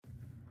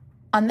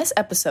On this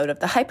episode of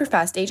the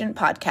Hyperfast Agent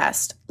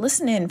Podcast,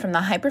 listen in from the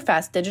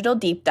Hyperfast Digital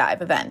Deep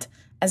Dive event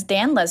as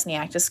Dan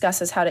Lesniak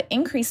discusses how to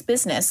increase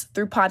business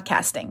through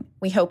podcasting.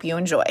 We hope you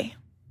enjoy.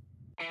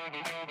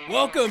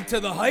 Welcome to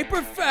the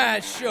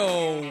Hyperfast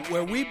Show,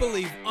 where we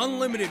believe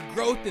unlimited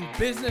growth in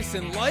business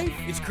and life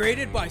is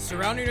created by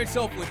surrounding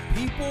yourself with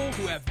people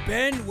who have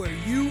been where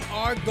you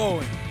are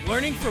going.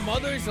 Learning from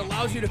others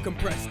allows you to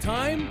compress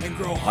time and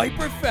grow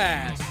hyper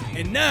fast.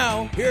 And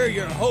now, here are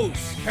your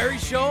hosts, Kerry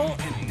Shull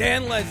and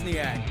Dan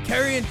Lesniak.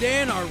 Kerry and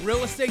Dan are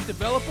real estate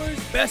developers,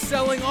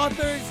 best-selling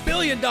authors,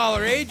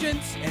 billion-dollar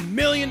agents, and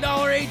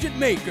million-dollar agent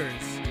makers.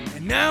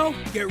 And now,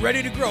 get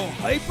ready to grow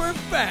hyper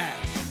fast.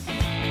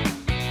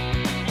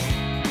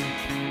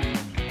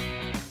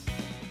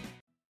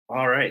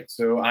 All right,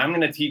 so I'm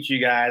going to teach you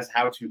guys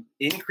how to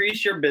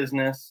increase your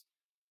business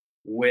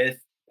with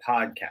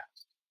podcasts.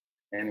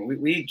 And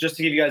we just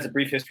to give you guys a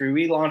brief history,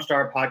 we launched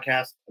our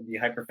podcast, the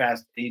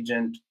Hyperfast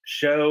Agent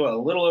Show, a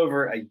little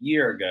over a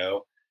year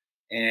ago,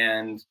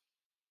 and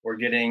we're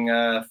getting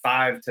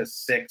 5,000 to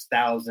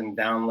 6,000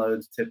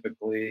 downloads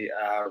typically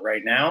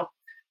right now.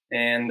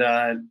 And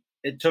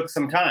it took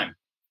some time,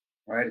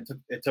 right?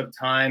 It took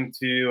time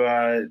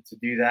to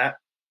do that,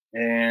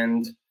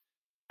 and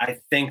I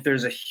think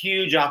there's a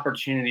huge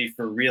opportunity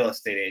for real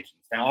estate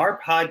agents. Now, our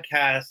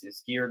podcast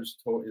is geared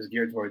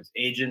towards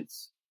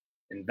agents,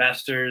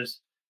 investors,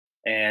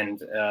 and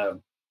kind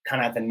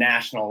of at the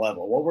national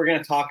level. What we're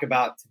going to talk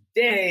about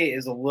today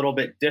is a little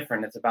bit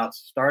different. It's about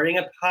starting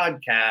a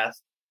podcast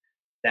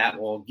that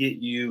will get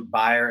you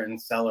buyer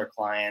and seller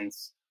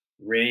clients,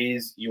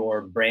 raise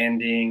your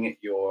branding,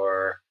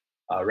 your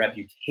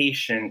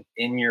reputation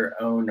in your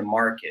own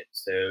market.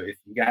 So if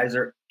you guys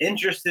are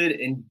interested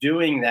in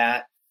doing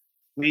that,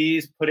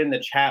 please put in the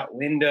chat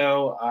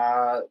window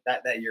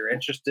that you're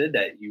interested,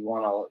 that you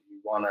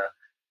want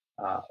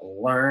to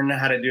learn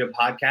how to do a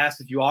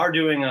podcast. If you are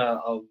doing a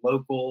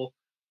local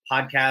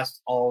podcast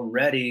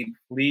already,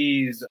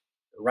 please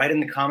write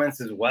in the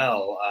comments as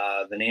well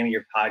the name of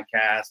your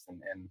podcast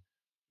and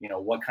you know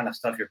what kind of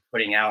stuff you're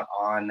putting out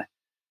on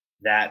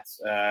that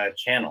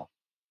channel.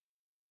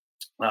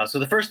 So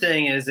the first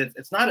thing is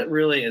it's not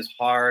really as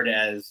hard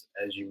as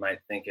you might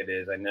think it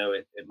is. I know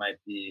it might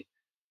be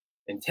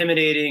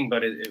intimidating,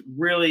 but it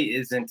really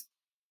isn't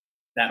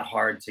that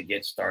hard to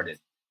get started.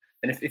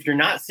 And if you're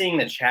not seeing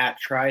the chat,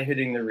 try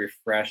hitting the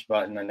refresh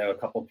button. I know a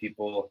couple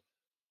people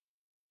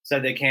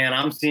said they can.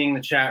 I'm seeing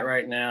the chat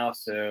right now,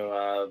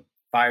 so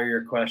fire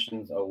your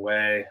questions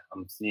away.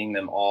 I'm seeing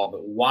them all,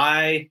 but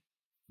why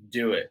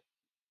do it?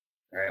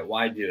 All right,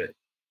 why do it?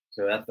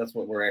 So that's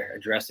what we're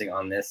addressing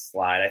on this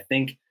slide. I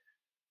think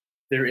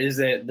there is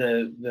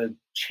the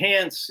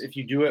chance, if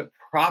you do it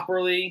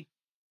properly,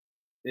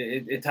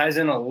 it ties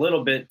in a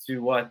little bit to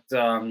what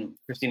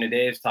Christina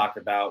Daves talked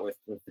about with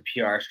the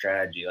PR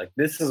strategy. Like,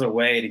 this is a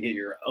way to get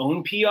your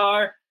own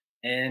PR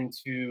and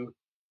to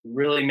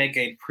really make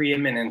a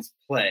preeminence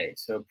play.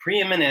 So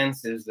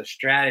preeminence is the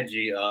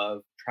strategy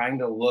of trying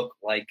to look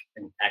like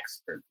an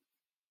expert.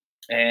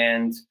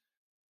 And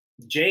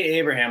Jay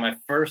Abraham, I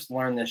first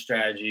learned this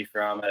strategy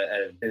from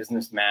a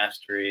business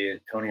mastery,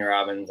 Tony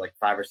Robbins, like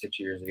 5 or 6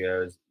 years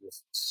ago. Is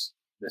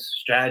this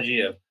strategy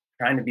of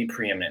trying to be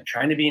preeminent,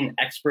 trying to be an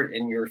expert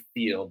in your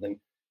field. And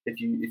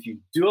if you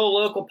do a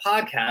local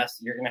podcast,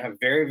 you're going to have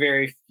very,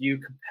 very few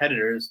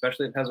competitors,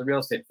 especially if it has a real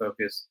estate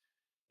focus.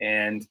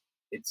 And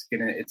it's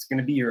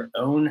gonna be your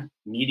own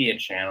media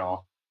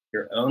channel,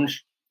 your own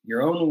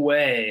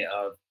way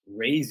of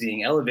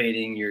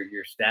elevating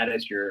your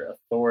status, your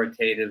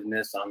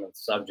authoritativeness on the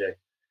subject.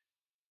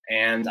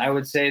 And I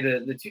would say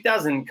the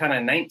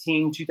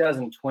 2019,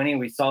 2020,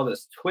 we saw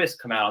this twist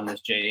come out on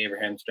this Jay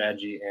Abraham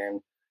strategy, and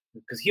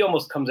because he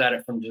almost comes at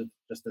it from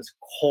just this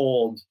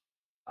cold,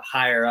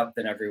 higher up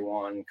than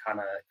everyone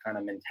kind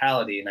of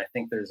mentality. And I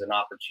think there's an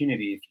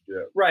opportunity, if you do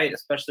it right,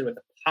 especially with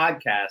a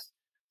podcast,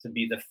 to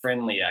be the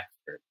friendly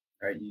expert,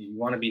 right? You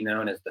want to be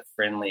known as the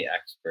friendly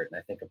expert. And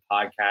I think a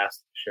podcast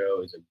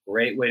show is a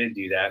great way to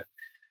do that.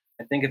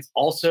 I think it's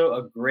also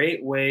a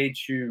great way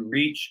to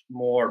reach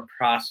more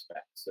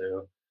prospects.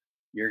 So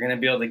you're going to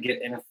be able to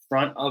get in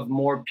front of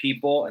more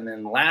people. And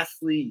then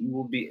lastly, you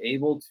will be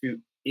able to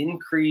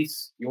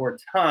increase your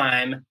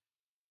time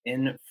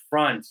in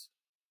front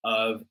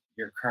of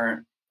your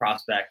current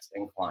prospects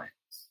and clients.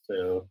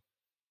 So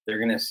they're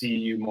going to see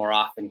you more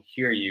often,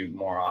 hear you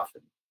more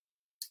often.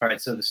 All right,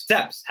 so the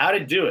steps, how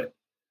to do it.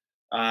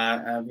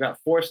 I've got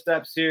 4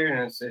 steps here,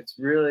 and it's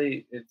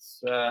really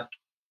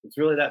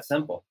that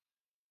simple.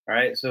 All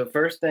right, so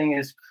first thing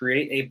is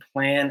create a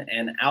plan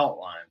and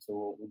outline.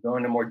 So we'll go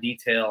into more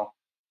detail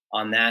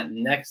on that.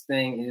 Next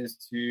thing is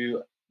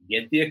to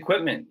get the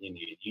equipment you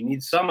need. You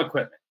need some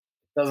equipment.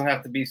 It doesn't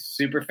have to be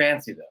super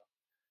fancy,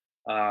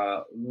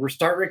 though.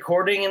 Start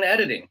recording and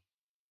editing.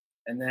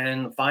 And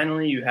then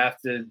finally, you have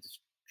to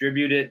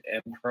distribute it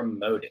and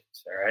promote it,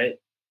 all right?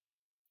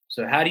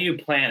 So how do you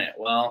plan it?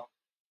 Well,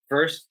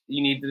 first,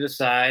 you need to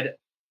decide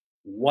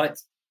what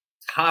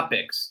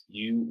topics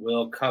you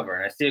will cover.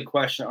 And I see a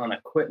question on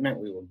equipment.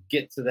 We will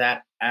get to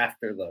that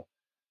after the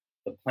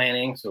the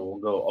planning. So we'll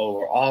go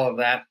over all of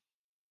that.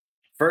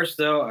 First,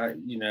 though,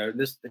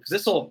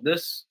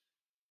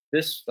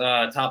 this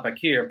topic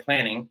here,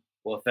 planning,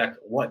 will affect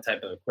what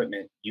type of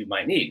equipment you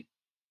might need.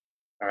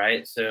 All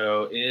right.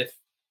 So if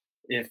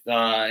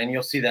and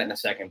you'll see that in a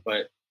second,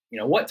 but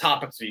what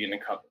topics are you going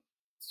to cover?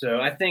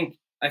 So I think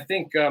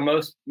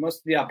most of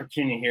the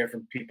opportunity here for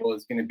people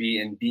is going to be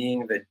in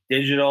being the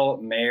digital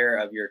mayor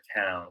of your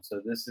town. So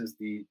this is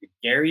the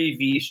Gary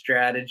V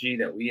strategy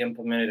that we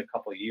implemented a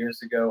couple of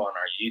years ago on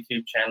our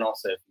YouTube channel.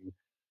 So if you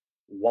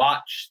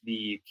watch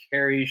the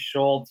Carrie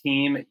Scholl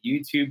team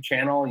YouTube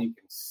channel, you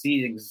can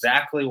see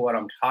exactly what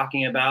I'm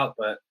talking about.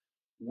 But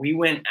we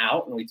went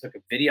out and we took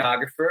a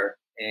videographer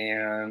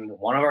and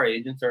one of our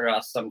agents, or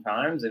us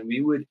sometimes, and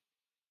we would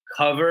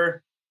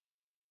cover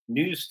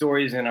news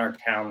stories in our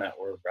town that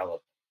were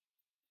relevant.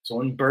 So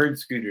when bird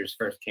scooters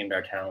first came to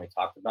our town, we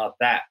talked about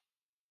that.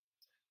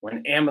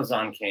 When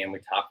Amazon came, we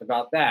talked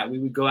about that. We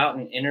would go out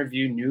and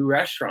interview new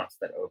restaurants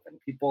that opened.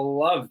 People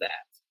love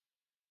that.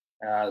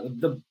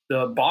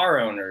 The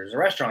bar owners,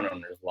 restaurant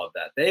owners love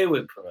that. They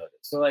would promote it.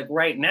 So like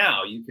right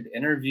now, you could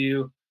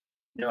interview,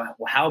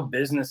 how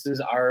businesses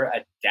are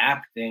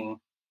adapting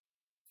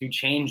to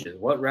changes.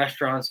 What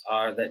restaurants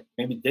are that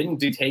maybe didn't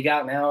do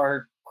takeout now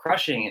are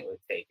crushing it with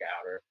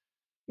takeout, or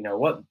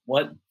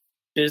what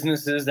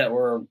businesses that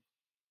were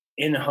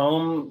in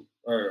home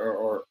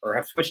or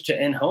have switched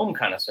to in-home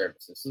kind of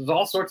services. So there's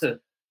all sorts of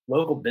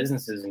local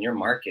businesses in your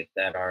market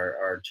that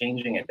are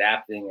changing,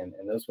 adapting, and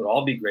those would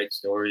all be great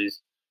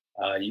stories.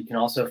 You can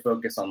also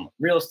focus on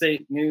real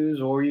estate news,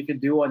 or you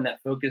could do one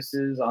that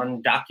focuses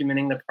on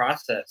documenting the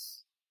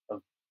process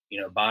of,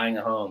 buying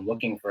a home,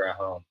 looking for a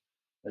home.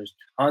 There's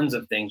tons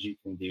of things you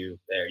can do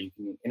there. You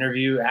can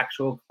interview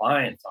actual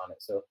clients on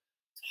it. So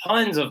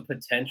tons of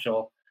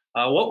potential.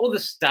 What will the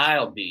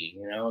style be?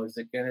 Is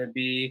it going to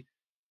be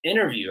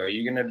interview? Are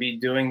you going to be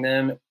doing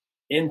them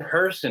in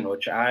person,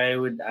 which I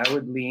would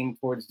lean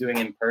towards doing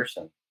in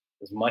person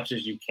as much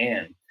as you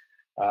can.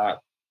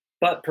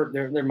 But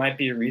there might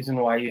be a reason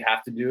why you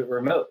have to do it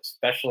remote,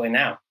 especially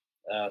now.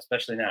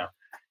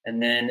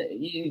 And then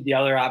the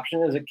other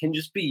option is it can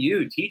just be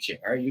you teaching,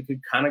 or you could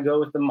kind of go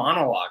with the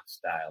monologue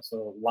style.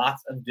 So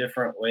lots of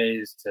different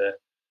ways to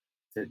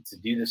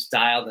do the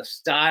style. The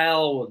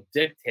style will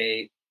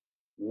dictate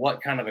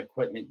what kind of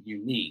equipment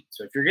you need.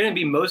 So if you're going to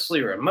be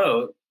mostly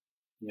remote,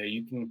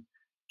 you can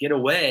get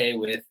away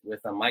with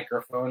a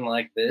microphone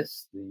like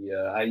this.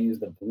 I use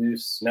the Blue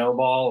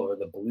Snowball or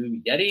the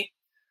Blue Yeti.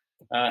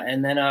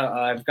 And then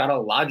I've got a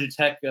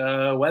Logitech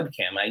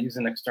webcam. I use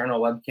an external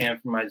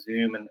webcam for my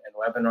Zoom and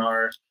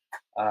webinar.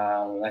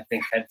 I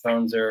think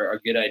headphones are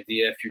a good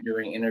idea if you're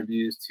doing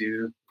interviews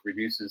too.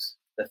 Reduces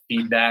the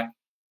feedback.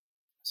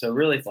 So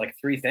really, it's like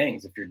three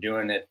things if you're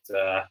doing it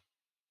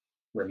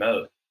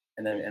remote,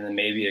 and then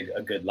maybe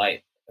a good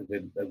light, a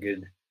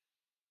good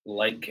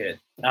light kit.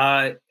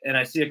 And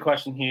I see a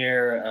question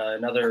here.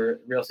 Another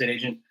real estate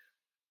agent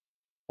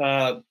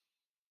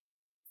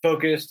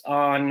focused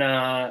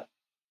on.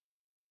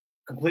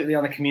 Completely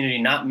on the community,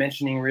 not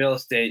mentioning real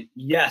estate.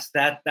 Yes,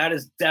 that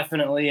is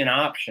definitely an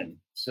option.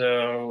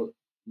 So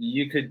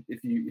you could,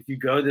 if you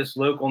go this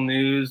local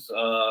news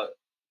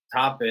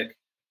topic,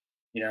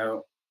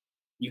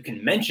 you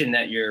can mention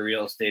that you're a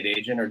real estate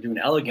agent or do an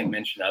elegant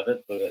mention of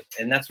it.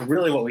 And that's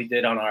really what we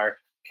did on our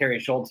Carrie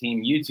Scholl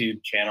team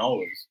YouTube channel.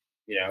 Was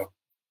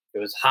it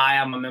was, hi,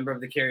 I'm a member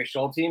of the Carrie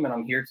Scholl team, and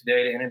I'm here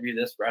today to interview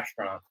this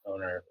restaurant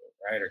owner,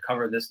 right, or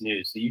cover this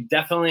news. So you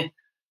definitely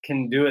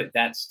can do it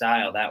that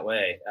style, that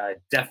way.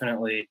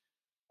 Definitely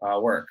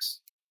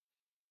works.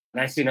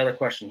 And I see another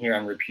question here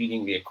on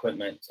repeating the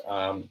equipment.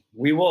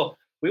 We will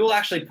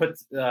actually put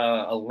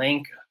a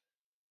link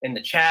in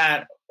the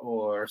chat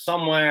or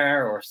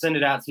somewhere, or send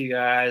it out to you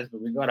guys.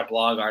 But we've got a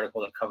blog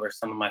article that covers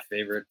some of my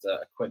favorite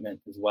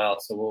equipment as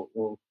well. So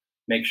we'll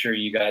make sure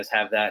you guys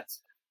have that.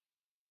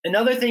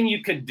 Another thing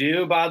you could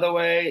do, by the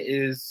way,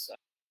 is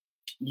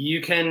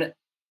you could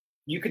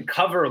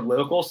cover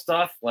local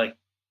stuff like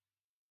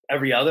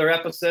every other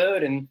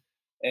episode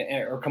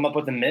or come up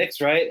with a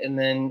mix, right? And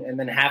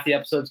then half the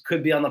episodes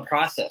could be on the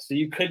process. So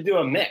you could do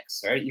a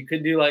mix, right? You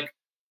could do like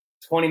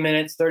 20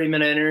 minutes,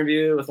 30-minute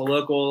interview with a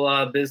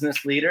local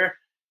business leader,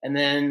 and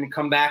then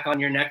come back on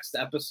your next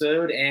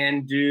episode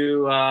and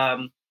do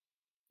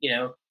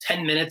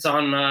 10 minutes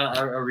on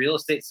a real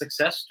estate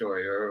success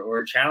story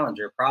or a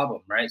challenge or a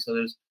problem, right?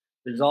 So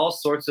there's all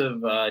sorts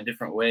of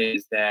different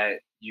ways that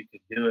you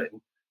could do it.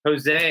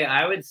 Jose,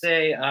 I would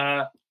say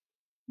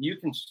you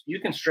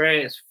can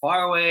stray as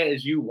far away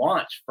as you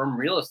want from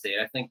real estate.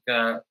 I think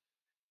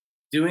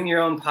doing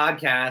your own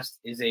podcast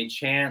is a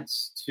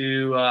chance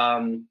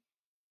to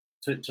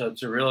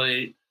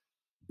really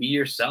be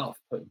yourself.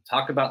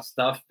 Talk about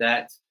stuff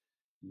that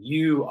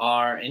you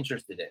are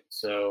interested in.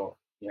 So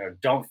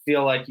don't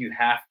feel like you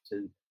have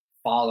to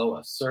follow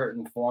a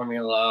certain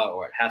formula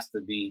or it has to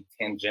be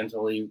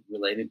tangentially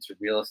related to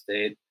real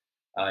estate.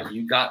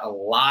 You got a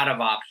lot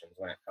of options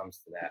when it comes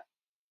to that.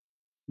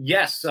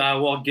 Yes,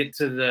 we'll get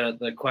to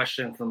the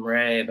question from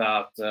Ray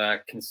about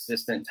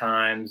consistent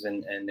times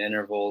and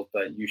intervals,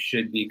 but you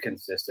should be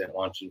consistent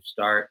once you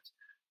start.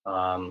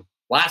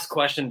 Last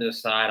question to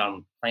decide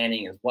on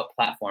planning is what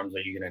platforms are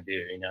you going to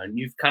do? And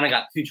you've kind of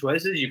got two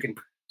choices. You can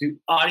do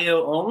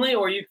audio only,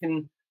 or you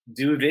can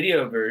do a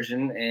video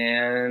version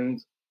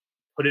and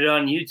put it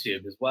on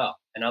YouTube as well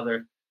and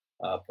other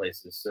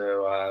places.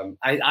 So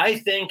I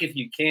think if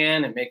you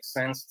can, it makes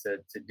sense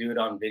to do it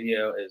on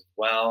video as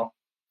well.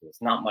 It's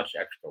not much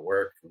extra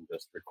work from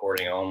just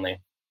recording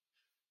only.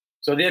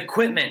 So the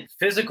equipment,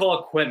 physical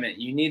equipment,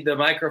 you need the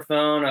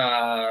microphone,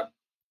 a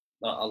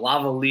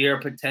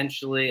lavalier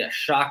potentially, a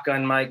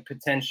shotgun mic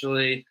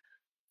potentially,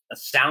 a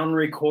sound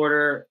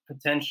recorder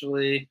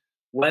potentially,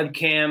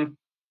 webcam,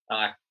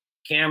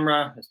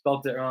 camera, I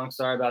spelled it wrong,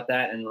 sorry about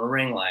that, and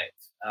ring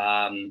lights.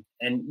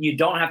 And you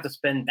don't have to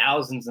spend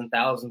thousands and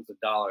thousands of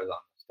dollars on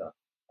this stuff.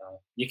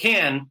 You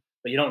can,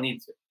 but you don't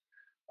need to.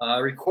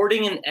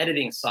 Recording and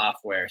editing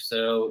software.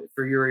 So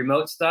for your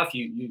remote stuff,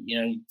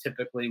 you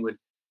typically would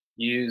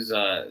use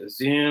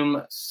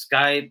Zoom,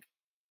 Skype,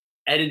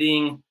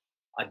 editing,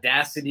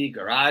 Audacity,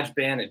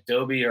 GarageBand,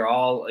 Adobe are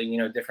all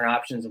different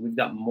options, and we've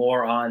got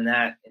more on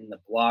that in the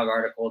blog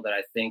article that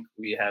I think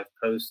we have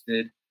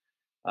posted.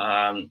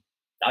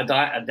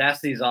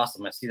 Audacity is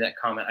awesome. I see that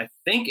comment. I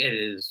think it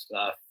is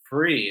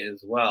free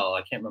as well.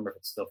 I can't remember if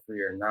it's still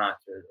free or not,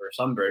 or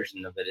some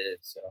version of it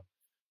is.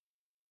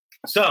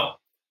 So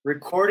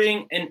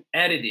recording and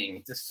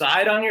editing.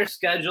 Decide on your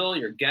schedule,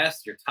 your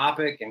guests, your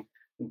topic, and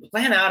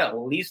plan out at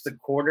least a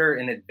quarter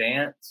in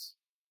advance,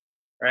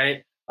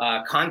 right?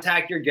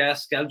 Contact your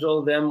guests,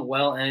 schedule them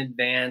well in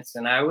advance,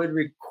 and I would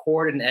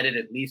record and edit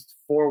at least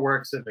 4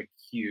 works of a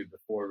cue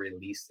before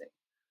releasing.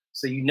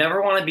 So you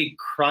never want to be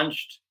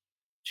crunched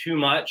too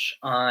much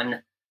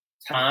on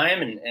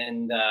time,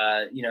 and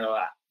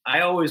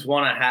I always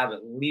want to have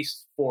at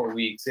least 4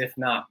 weeks, if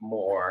not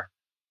more,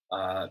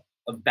 of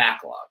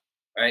backlog.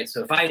 Right.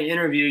 So if I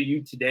interview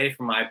you today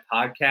for my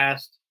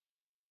podcast,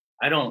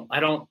 I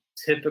don't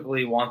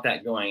typically want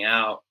that going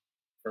out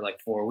for like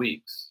 4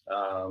 weeks.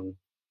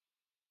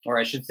 Or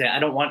I should say, I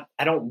don't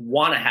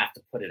want to have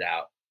to put it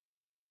out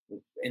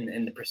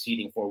in the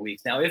preceding 4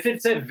 weeks. Now, if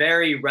it's a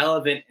very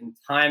relevant and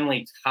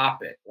timely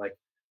topic,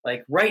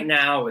 like right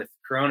now with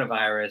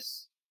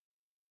coronavirus,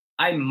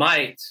 I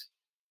might,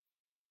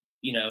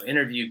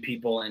 interview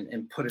people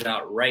and put it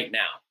out right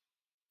now.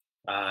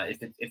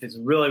 If it's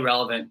really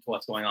relevant to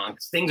what's going on,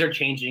 because things are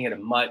changing at a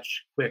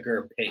much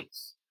quicker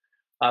pace.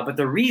 But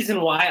the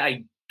reason why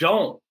I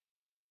don't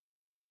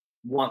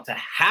want to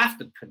have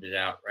to put it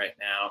out right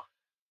now,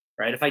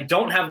 right? If I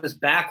don't have this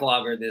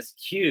backlog or this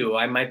queue,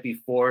 I might be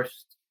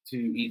forced to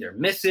either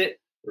miss it,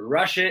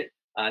 rush it,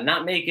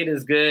 not make it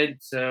as good.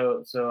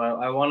 So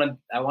I want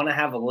to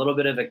have a little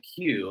bit of a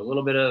queue, a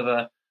little bit of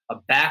a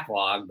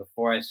backlog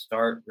before I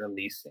start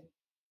releasing.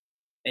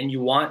 And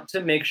you want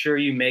to make sure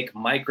you make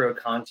micro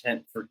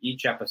content for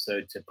each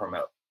episode to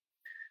promote.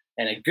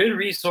 And a good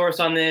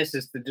resource on this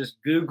is to just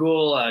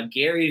Google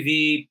Gary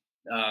V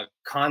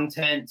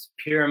content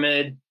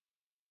pyramid.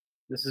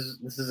 This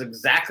is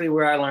exactly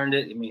where I learned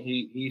it. I mean,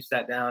 he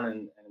sat down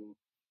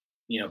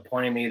and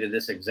pointed me to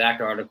this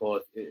exact article.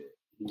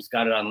 He's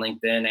got it on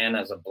LinkedIn and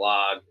as a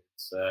blog.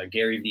 It's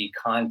Gary V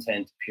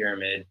content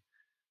pyramid.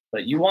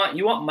 But you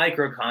want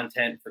micro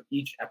content for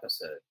each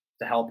episode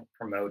to help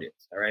promote it.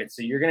 All right.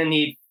 So you're going to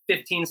need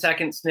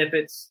 15-second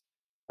snippets,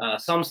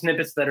 some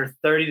snippets that are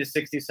 30 to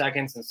 60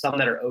 seconds and some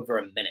that are over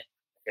a minute.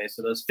 Okay.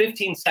 So those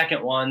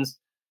 15-second ones,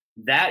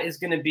 that is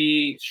going to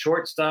be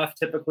short stuff,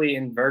 typically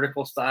in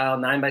vertical style,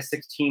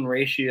 9:16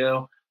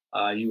 ratio.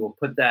 You will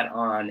put that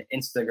on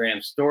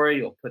Instagram story.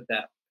 You'll put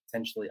that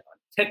potentially on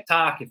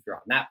TikTok if you're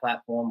on that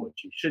platform,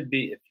 which you should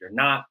be if you're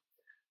not.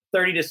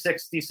 30 to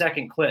 60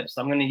 second clips.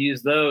 I'm going to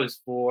use those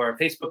for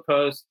Facebook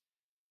posts,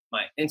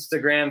 my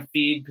Instagram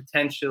feed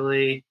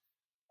potentially,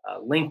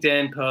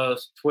 LinkedIn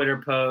posts,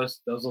 Twitter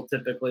posts. Those will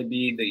typically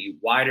be the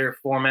wider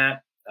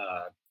format,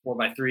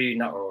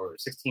 4x3 or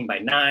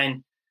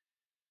 16:9.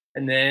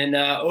 And then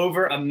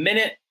over a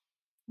minute,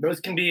 those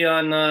can be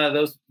on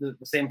the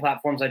same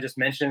platforms I just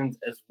mentioned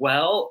as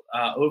well.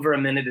 Over a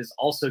minute is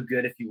also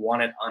good if you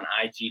want it on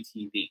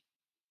IGTV.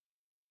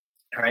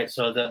 All right,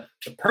 so the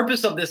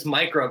purpose of this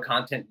micro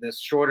content, this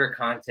shorter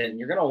content,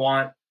 you're going to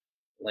want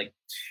like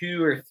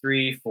 2 or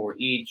 3 for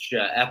each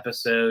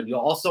episode. You'll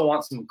also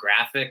want some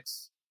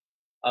graphics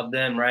of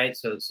them, right?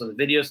 So the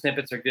video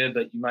snippets are good,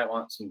 but you might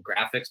want some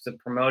graphics to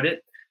promote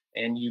it,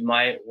 and you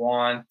might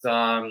want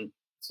some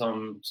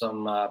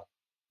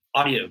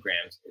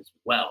audiograms as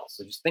well.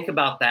 So just think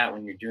about that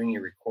when you're doing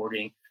your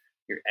recording,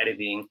 your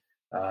editing,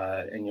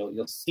 and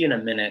you'll see in a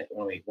minute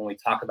when we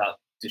talk about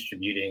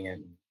distributing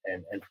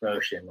and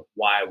promotion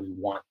why we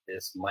want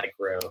this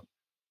micro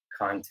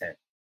content.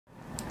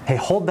 Hey,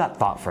 hold that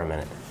thought for a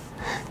minute.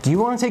 Do you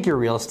want to take your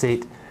real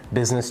estate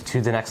business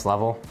to the next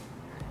level?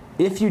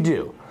 If you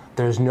do,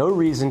 there's no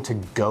reason to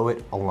go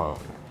it alone.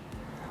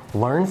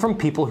 Learn from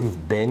people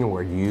who've been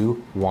where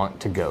you want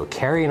to go.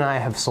 Carrie and I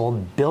have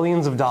sold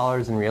billions of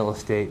dollars in real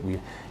estate. We've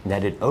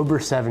netted over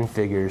 7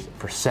 figures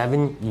for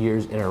 7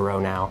 years in a row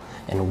now,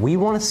 and we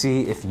want to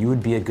see if you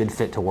would be a good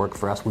fit to work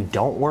for us. We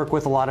don't work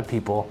with a lot of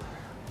people,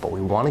 but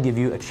we want to give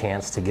you a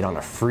chance to get on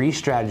a free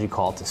strategy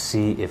call to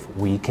see if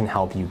we can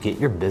help you get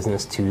your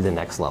business to the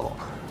next level.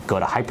 Go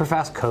to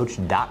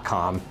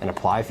hyperfastcoach.com and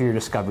apply for your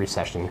discovery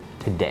session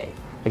today.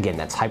 Again,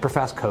 that's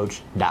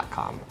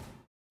hyperfastcoach.com.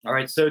 All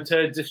right, so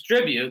to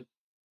distribute,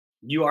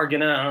 you're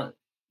gonna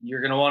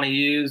want to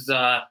use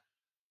there's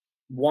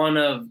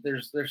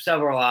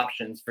several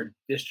options for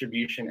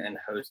distribution and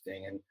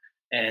hosting,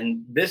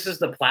 and this is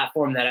the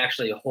platform that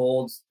actually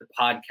holds the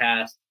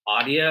podcast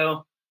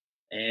audio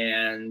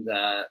and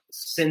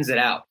sends it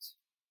out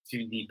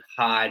to the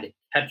pod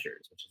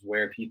catchers, which is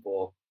where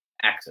people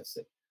access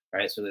it.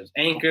 Right, so there's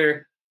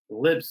Anchor,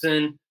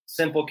 Libsyn,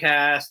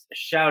 Simplecast,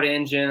 Shout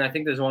Engine. I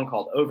think there's one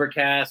called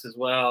Overcast as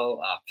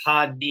well.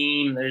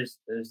 Podbeam. There's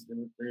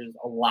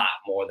a lot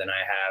more than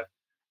I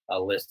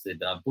have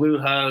listed.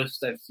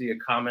 Bluehost. I see a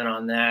comment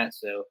on that.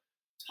 So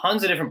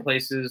tons of different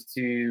places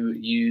to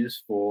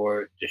use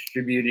for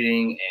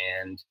distributing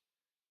and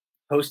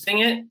hosting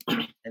it.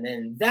 And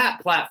then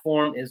that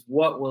platform is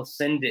what will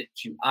send it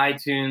to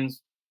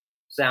iTunes,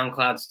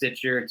 SoundCloud,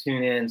 Stitcher,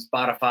 TuneIn,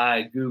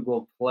 Spotify,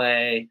 Google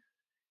Play.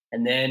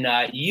 And then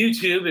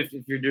YouTube, if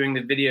you're doing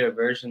the video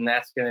version,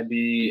 that's going to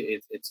be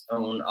its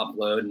own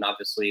upload. And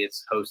obviously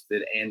it's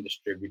hosted and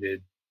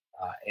distributed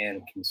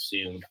and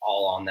consumed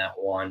all on that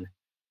one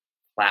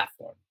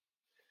platform.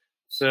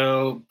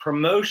 So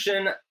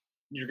promotion,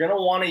 you're going to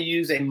want to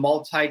use a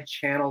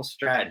multi-channel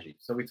strategy.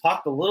 So we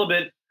talked a little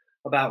bit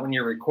about when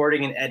you're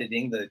recording and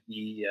editing the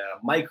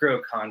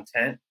micro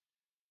content.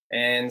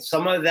 And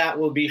some of that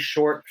will be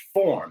short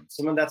form.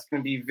 Some of that's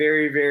going to be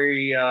very,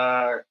 very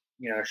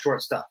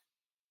short stuff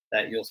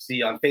that you'll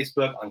see on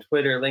Facebook, on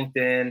Twitter,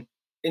 LinkedIn,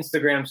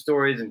 Instagram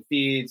stories and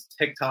feeds,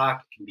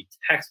 TikTok. It can be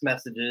text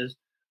messages.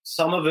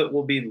 Some of it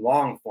will be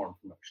long form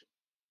promotion.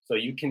 So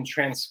you can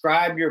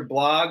transcribe your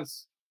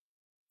blogs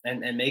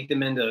and make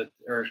them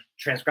or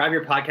transcribe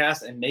your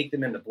podcast and make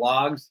them into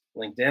blogs,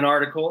 LinkedIn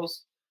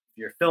articles. If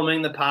you're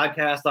filming the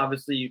podcast,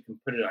 obviously you can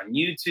put it on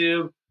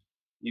YouTube.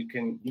 You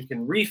can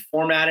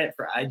reformat it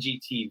for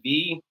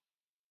IGTV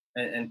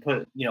and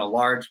put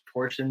large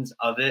portions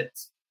of it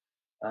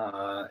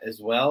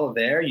as well.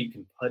 There, you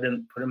can put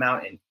them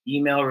out in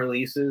email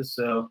releases.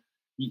 So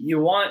you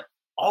want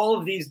all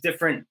of these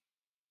different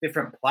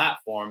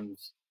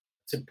platforms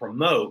to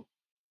promote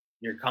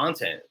your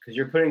content because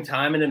you're putting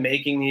time into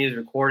making these,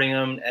 recording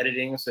them,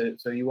 editing. So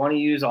you want to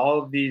use all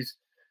of these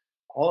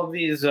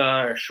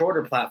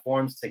shorter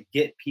platforms to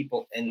get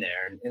people in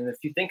there. And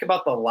if you think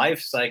about the life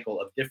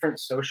cycle of different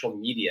social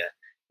media,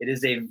 it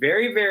is a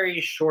very, very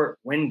short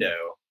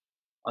window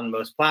on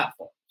most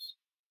platforms,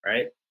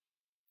 right?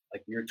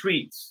 Like your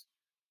tweets,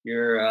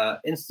 your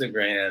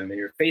Instagram, and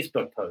your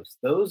Facebook posts.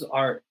 Those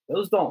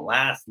don't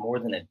last more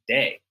than a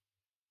day.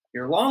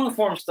 Your long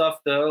form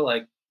stuff, though,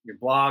 like your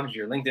blogs,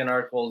 your LinkedIn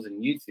articles,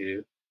 and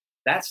YouTube,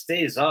 that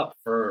stays up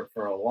for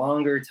a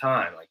longer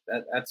time. Like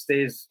that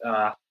stays,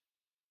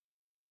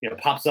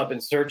 pops up in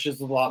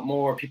searches a lot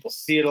more. People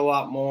see it a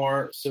lot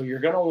more. So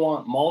you're going to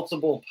want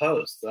multiple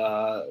posts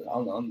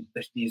on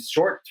these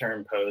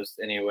short-term posts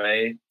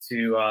anyway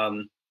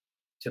to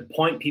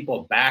point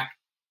people back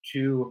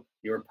to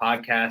your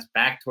podcast,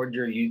 back toward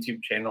your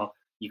YouTube channel.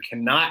 You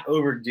cannot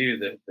overdo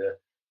the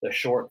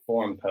short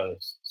form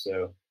posts.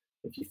 So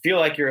if you feel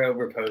like you're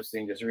over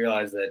posting, just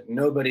realize that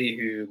nobody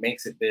who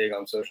makes it big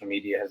on social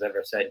media has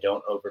ever said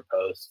don't over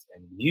post,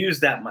 and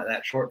use that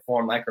short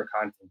form micro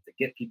content to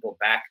get people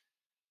back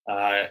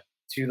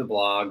to the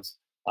blogs.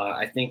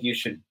 I think you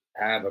should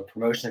have a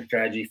promotion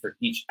strategy for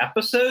each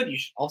episode. You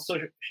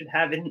should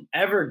have an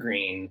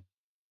evergreen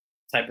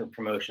type of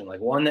promotion, like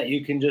one that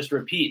you can just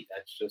repeat.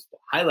 That's just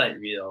highlight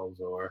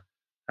reels or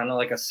kind of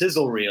like a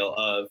sizzle reel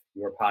of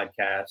your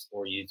podcast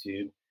or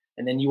YouTube.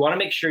 And then you want to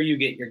make sure you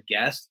get your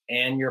guests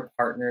and your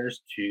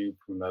partners to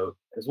promote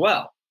as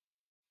well.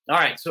 All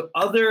right. So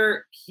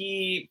other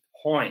key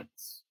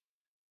points,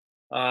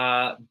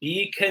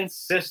 be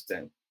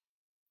consistent.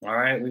 All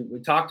right. We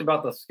talked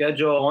about the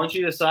schedule. Once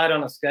you decide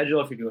on a schedule,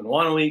 if you're doing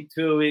 1 week,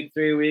 2 a week,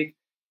 3 a week,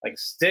 like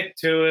stick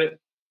to it.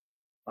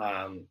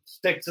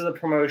 Stick to the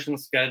promotion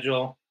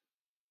schedule.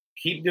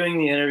 Keep doing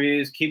the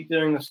interviews. Keep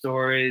doing the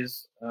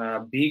stories.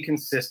 Be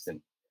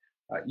consistent.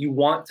 You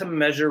want to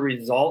measure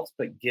results,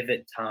 but give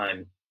it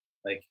time.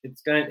 Like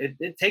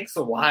it takes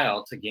a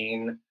while to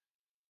gain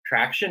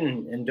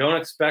traction, and don't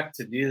expect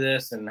to do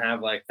this and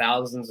have like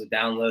thousands of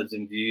downloads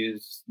and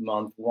views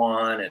month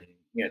one, and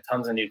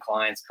tons of new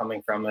clients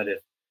coming from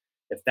it.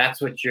 If that's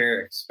what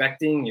you're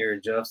expecting, you're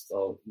just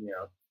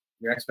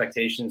your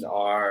expectations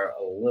are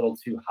a little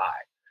too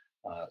high.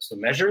 So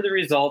measure the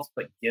results,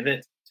 but give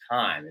it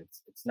time.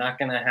 It's not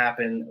going to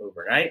happen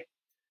overnight.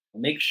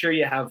 Make sure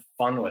you have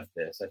fun with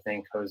this. I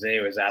think Jose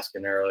was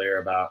asking earlier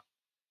about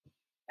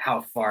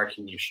how far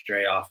can you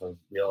stray off of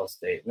real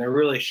estate. And there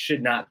really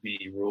should not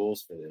be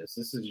rules for this.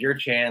 This is your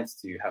chance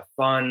to have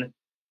fun,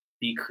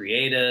 be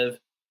creative,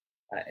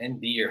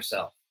 and be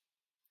yourself.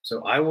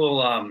 So I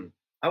will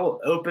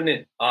open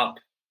it up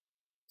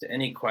to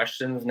any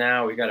questions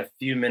now. We got a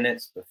few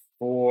minutes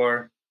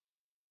before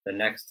the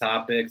next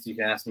topics. You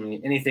can ask me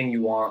anything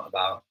you want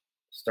about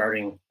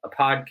starting a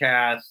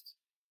podcast,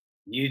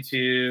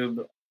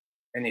 YouTube,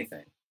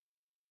 anything.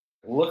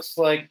 Looks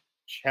like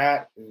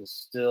chat is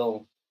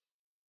still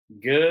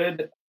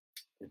good.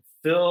 It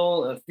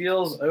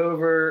feels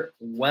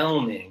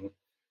overwhelming.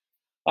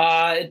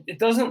 It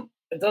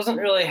doesn't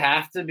really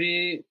have to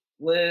be,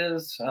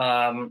 Liz.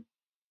 Don't.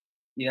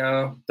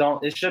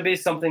 It should be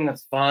something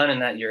that's fun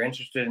and that you're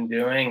interested in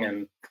doing.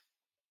 And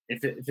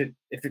if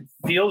it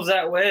feels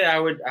that way,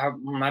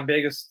 my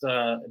biggest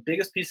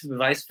piece of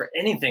advice for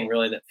anything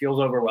really that feels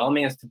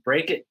overwhelming is to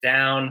break it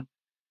down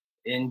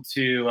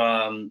into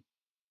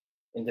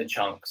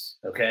chunks.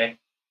 Okay.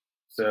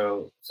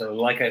 So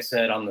like I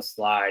said on the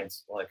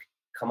slides, like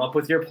come up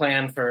with your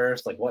plan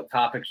first, like what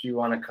topics you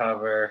want to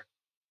cover,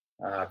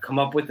 come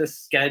up with a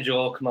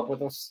schedule, come up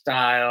with a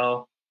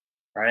style,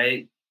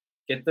 right?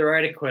 Get the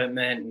right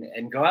equipment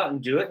and go out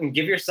and do it and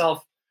give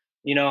yourself,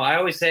 I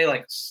always say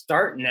like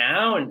start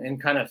now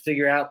and kind of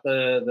figure out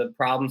the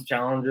problems,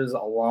 challenges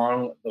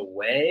along the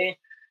way.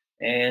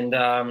 And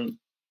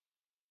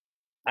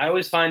I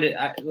always find it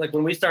like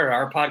when we started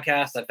our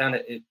podcast, I found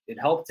it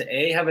helped to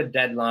A, have a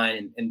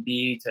deadline, and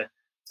B,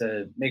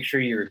 to make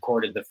sure you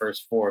recorded the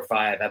first 4 or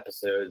 5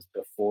 episodes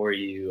before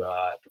you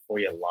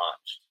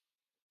launched.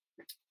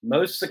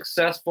 Most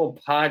successful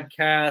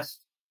podcast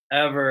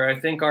ever. I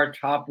think our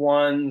top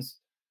ones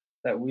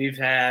that we've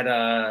had,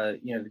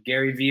 the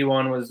Gary Vee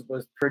one was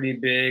pretty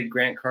big.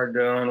 Grant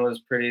Cardone was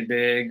pretty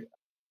big,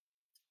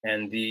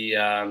 and the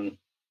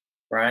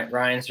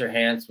Ryan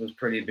Serhant was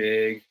pretty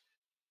big.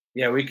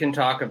 Yeah, we can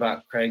talk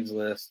about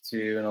Craigslist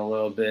too in a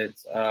little bit.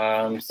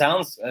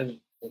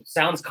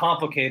 Sounds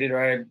complicated,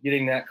 right?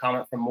 Getting that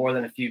comment from more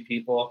than a few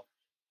people.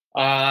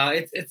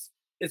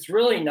 It's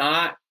really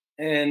not.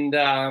 And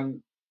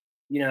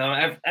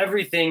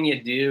everything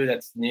you do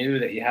that's new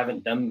that you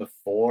haven't done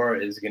before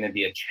is going to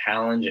be a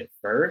challenge at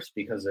first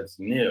because it's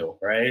new,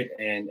 right?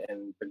 And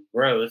the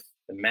growth,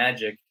 the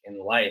magic in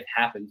life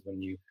happens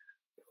when you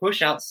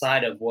push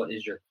outside of what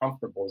is your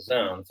comfortable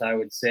zone. So I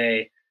would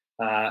say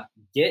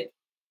get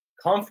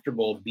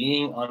comfortable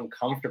being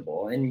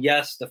uncomfortable. And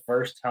yes, the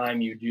first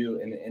time you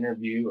do an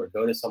interview or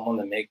go to someone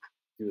to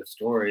do a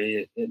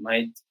story, it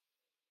might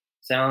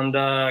sound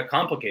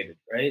complicated,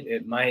 right?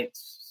 It might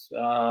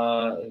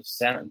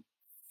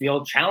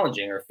feel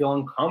challenging or feel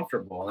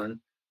uncomfortable.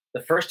 And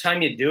the first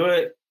time you do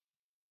it,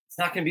 it's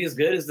not going to be as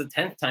good as the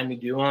 10th time you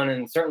do one,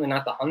 and certainly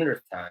not the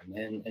 100th time.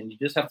 And you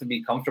just have to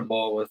be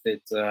comfortable with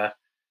it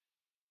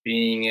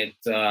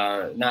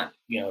not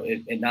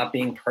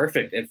being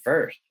perfect at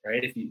first,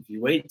 right? If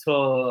you wait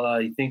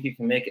till you think you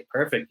can make it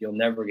perfect, you'll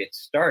never get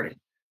started.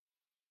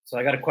 So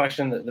I got a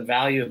question: the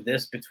value of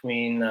this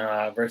between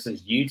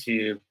versus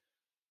YouTube.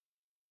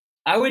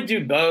 I would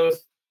do both.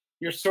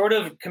 You're sort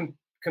of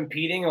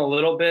competing a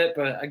little bit,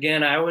 but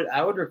again, I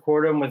would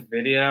record them with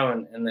video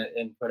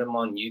and put them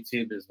on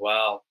YouTube as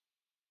well.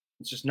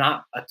 It's just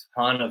not a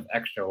ton of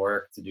extra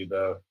work to do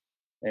both.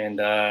 And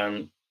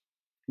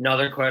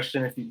another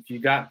question: if you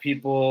got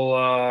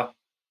people,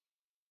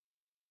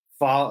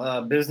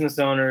 business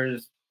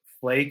owners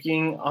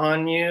flaking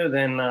on you,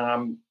 then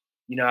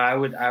I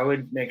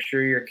would make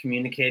sure you're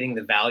communicating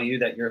the value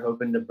that you're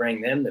hoping to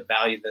bring them, the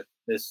value that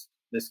this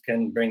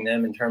can bring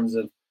them in terms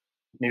of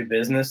new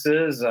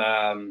businesses.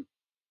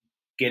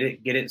 Get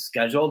it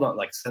scheduled. Don't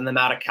like send them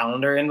out a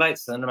calendar invite,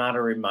 send them out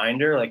a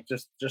reminder, like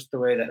just the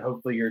way that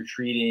hopefully you're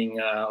treating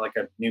like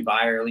a new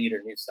buyer lead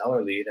or new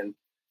seller lead, and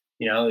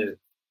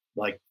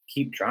like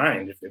keep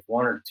trying. If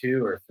 1 or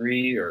 2 or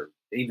 3 or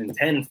even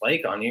 10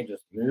 flake on you,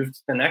 just move to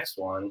the next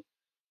one.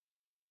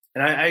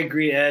 And I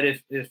agree,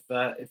 Ed.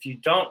 If you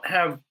don't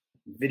have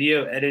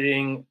video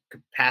editing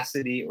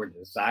capacity or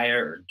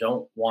desire, or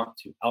don't want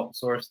to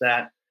outsource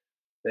that,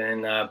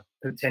 then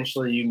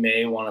potentially you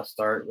may want to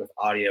start with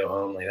audio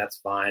only. That's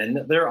fine.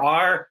 And there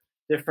are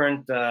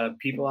different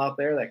people out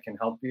there that can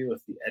help you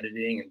with the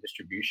editing and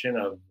distribution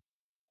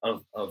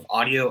of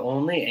audio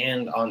only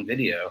and on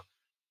video.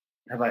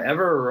 Have I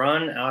ever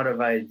run out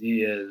of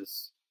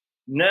ideas?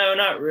 No,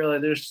 not really.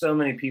 There's so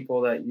many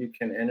people that you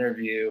can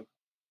interview,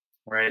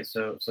 right?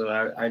 So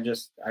I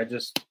just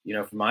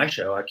for my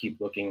show, I keep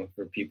looking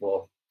for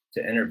people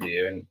to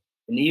interview, and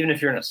even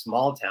if you're in a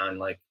small town,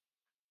 like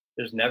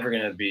there's never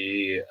going to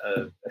be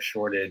a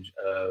shortage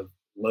of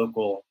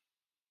local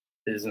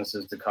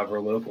businesses to cover,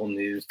 local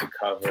news to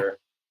cover.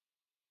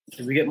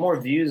 Do we get more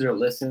views or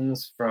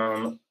listens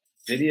from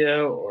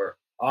video or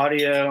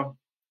audio?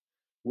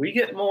 We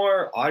get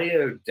more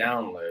audio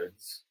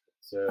downloads.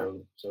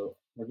 So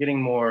we're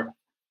getting more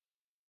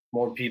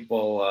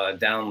people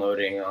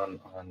downloading on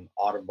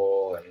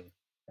Audible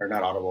or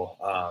not Audible,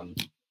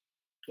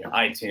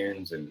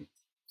 iTunes and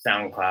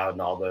SoundCloud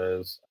and all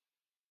those.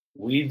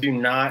 We do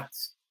not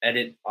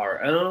edit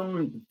our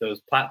own.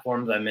 Those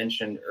platforms I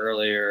mentioned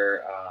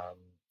earlier,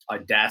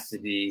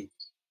 Audacity,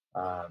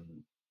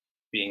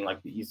 being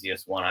like the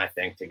easiest one, I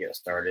think, to get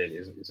started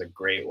is a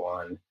great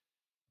one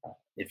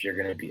if you're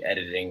going to be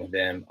editing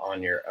them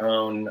on your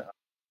own.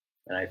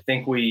 And I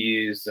think we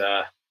use,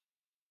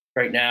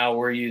 right now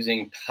we're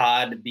using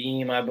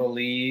Podbeam, I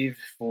believe,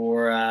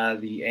 for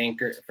the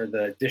anchor, for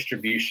the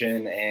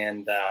distribution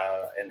and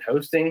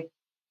hosting.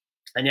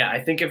 And yeah,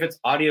 I think if it's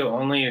audio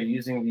only, or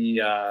using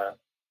the,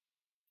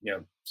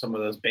 some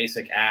of those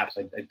basic apps,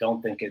 I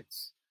don't think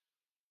it's,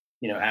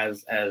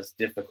 as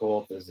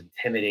difficult, as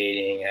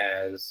intimidating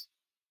as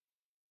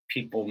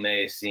people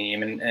may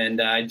seem.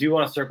 And I do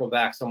want to circle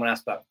back. Someone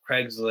asked about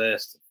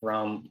Craigslist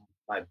from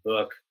my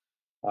book.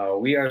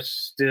 We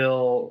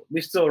still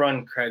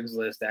run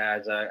Craigslist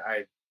ads.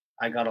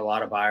 I got a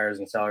lot of buyers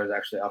and sellers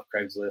actually off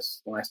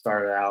Craigslist when I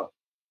started out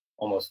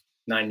almost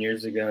 9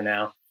 years ago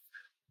now.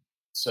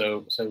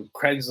 So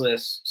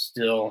Craigslist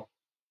still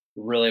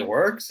really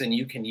works, and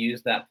you can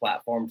use that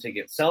platform to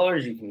get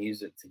sellers. You can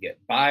use it to get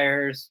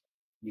buyers.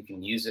 You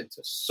can use it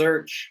to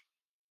search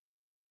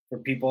for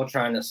people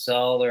trying to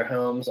sell their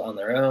homes on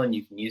their own.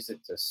 You can use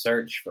it to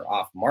search for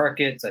off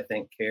markets. I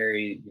think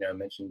Carrie,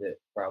 mentioned it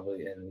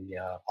probably in the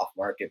off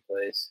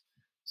marketplace.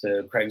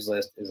 So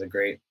Craigslist is a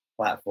great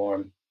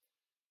platform.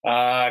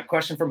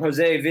 Question from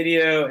Jose: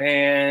 video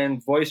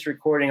and voice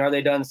recording, are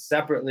they done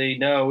separately?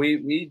 No,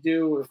 we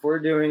do. If we're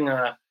doing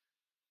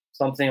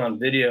something on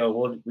video,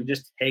 we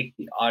just take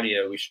the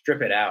audio, we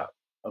strip it out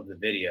of the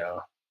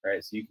video,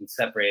 right? So you can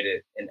separate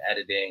it in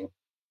editing.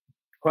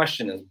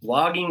 Question: is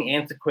blogging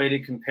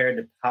antiquated compared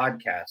to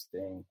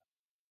podcasting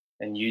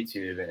and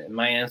YouTube? And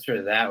my answer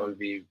to that would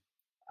be,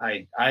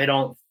 I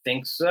don't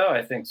think so.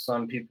 I think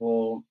some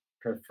people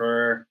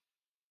prefer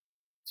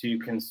to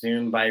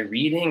consume by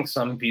reading.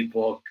 Some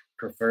people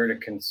prefer to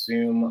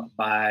consume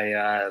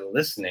by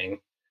listening,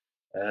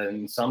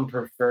 and some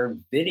prefer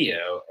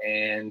video.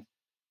 And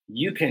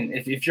you can,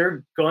 if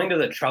you're going to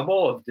the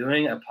trouble of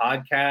doing a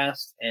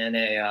podcast and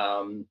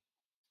a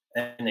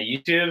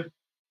YouTube,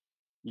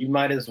 you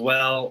might as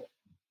well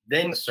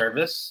then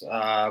service.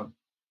 I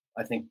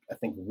think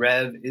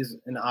Rev is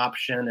an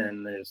option,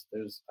 and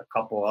there's a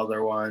couple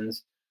other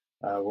ones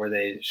where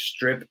they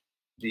strip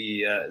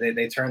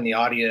they turn the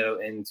audio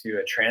into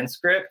a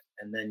transcript,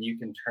 and then you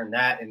can turn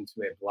that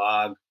into a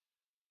blog.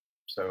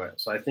 So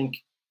I think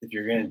if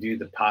you're going to do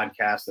the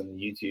podcast and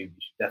the YouTube, you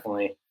should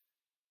definitely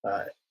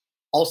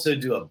also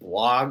do a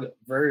blog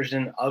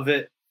version of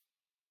it.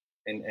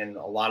 And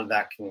a lot of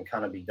that can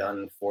kind of be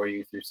done for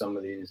you through some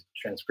of these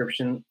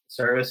transcription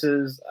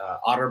services.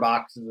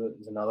 OtterBox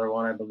is another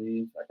one, I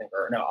believe.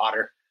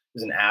 Otter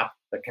is an app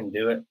that can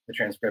do it, the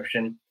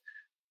transcription.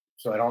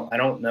 So I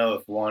don't know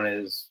if one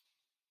is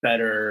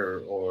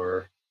better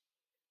or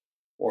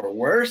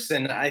worse.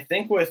 And I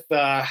think with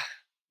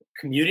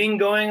commuting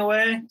going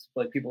away,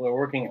 like people are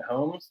working at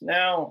homes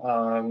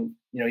now.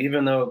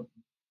 Even though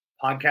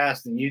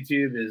podcast and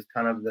YouTube is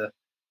kind of the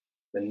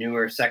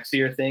newer,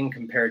 sexier thing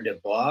compared to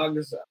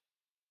blogs,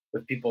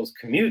 with people's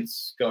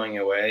commutes going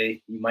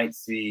away, you might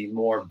see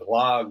more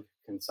blog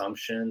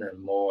consumption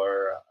and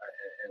more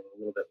and a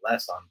little bit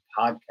less on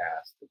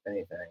podcast, if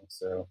anything.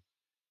 So,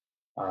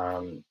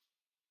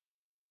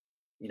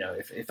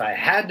 if I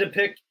had to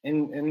pick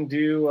and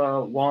do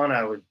one,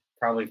 I would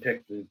probably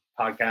pick the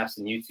podcast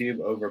and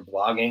YouTube over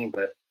blogging,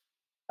 but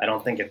I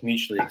don't think it's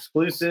mutually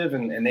exclusive,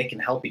 and they can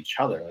help each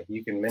other. Like,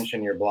 you can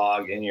mention your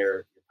blog in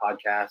your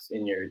podcast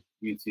in your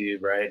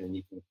YouTube, right? And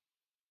you can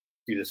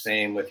do the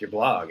same with your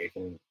blog.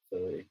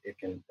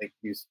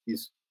 These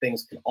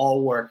things can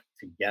all work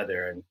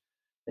together,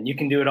 and you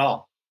can do it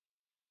all.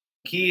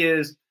 Key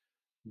is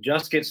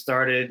just get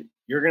started.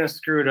 You're going to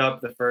screw it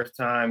up the first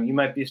time. You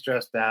might be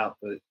stressed out,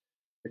 but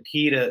the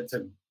key to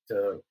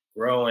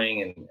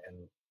growing and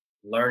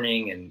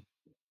learning and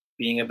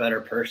being a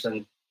better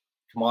person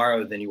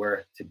tomorrow than you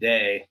were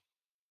today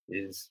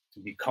is to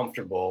be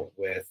comfortable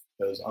with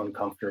those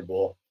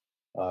uncomfortable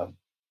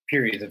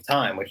periods of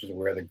time, which is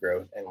where the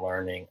growth and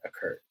learning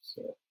occurs.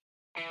 So.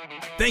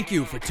 Thank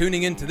you for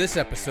tuning in to this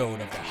episode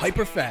of the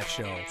Hyperfast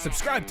Show.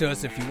 Subscribe to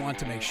us if you want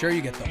to make sure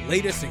you get the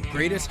latest and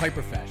greatest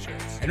Hyperfast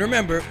shows. And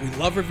remember, we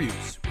love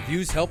reviews.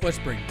 Reviews help us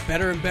bring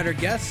better and better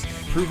guests,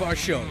 improve our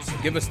shows,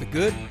 and give us the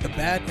good, the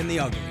bad, and the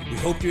ugly. We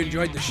hope you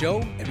enjoyed the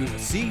show, and we will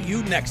see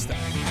you next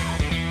time.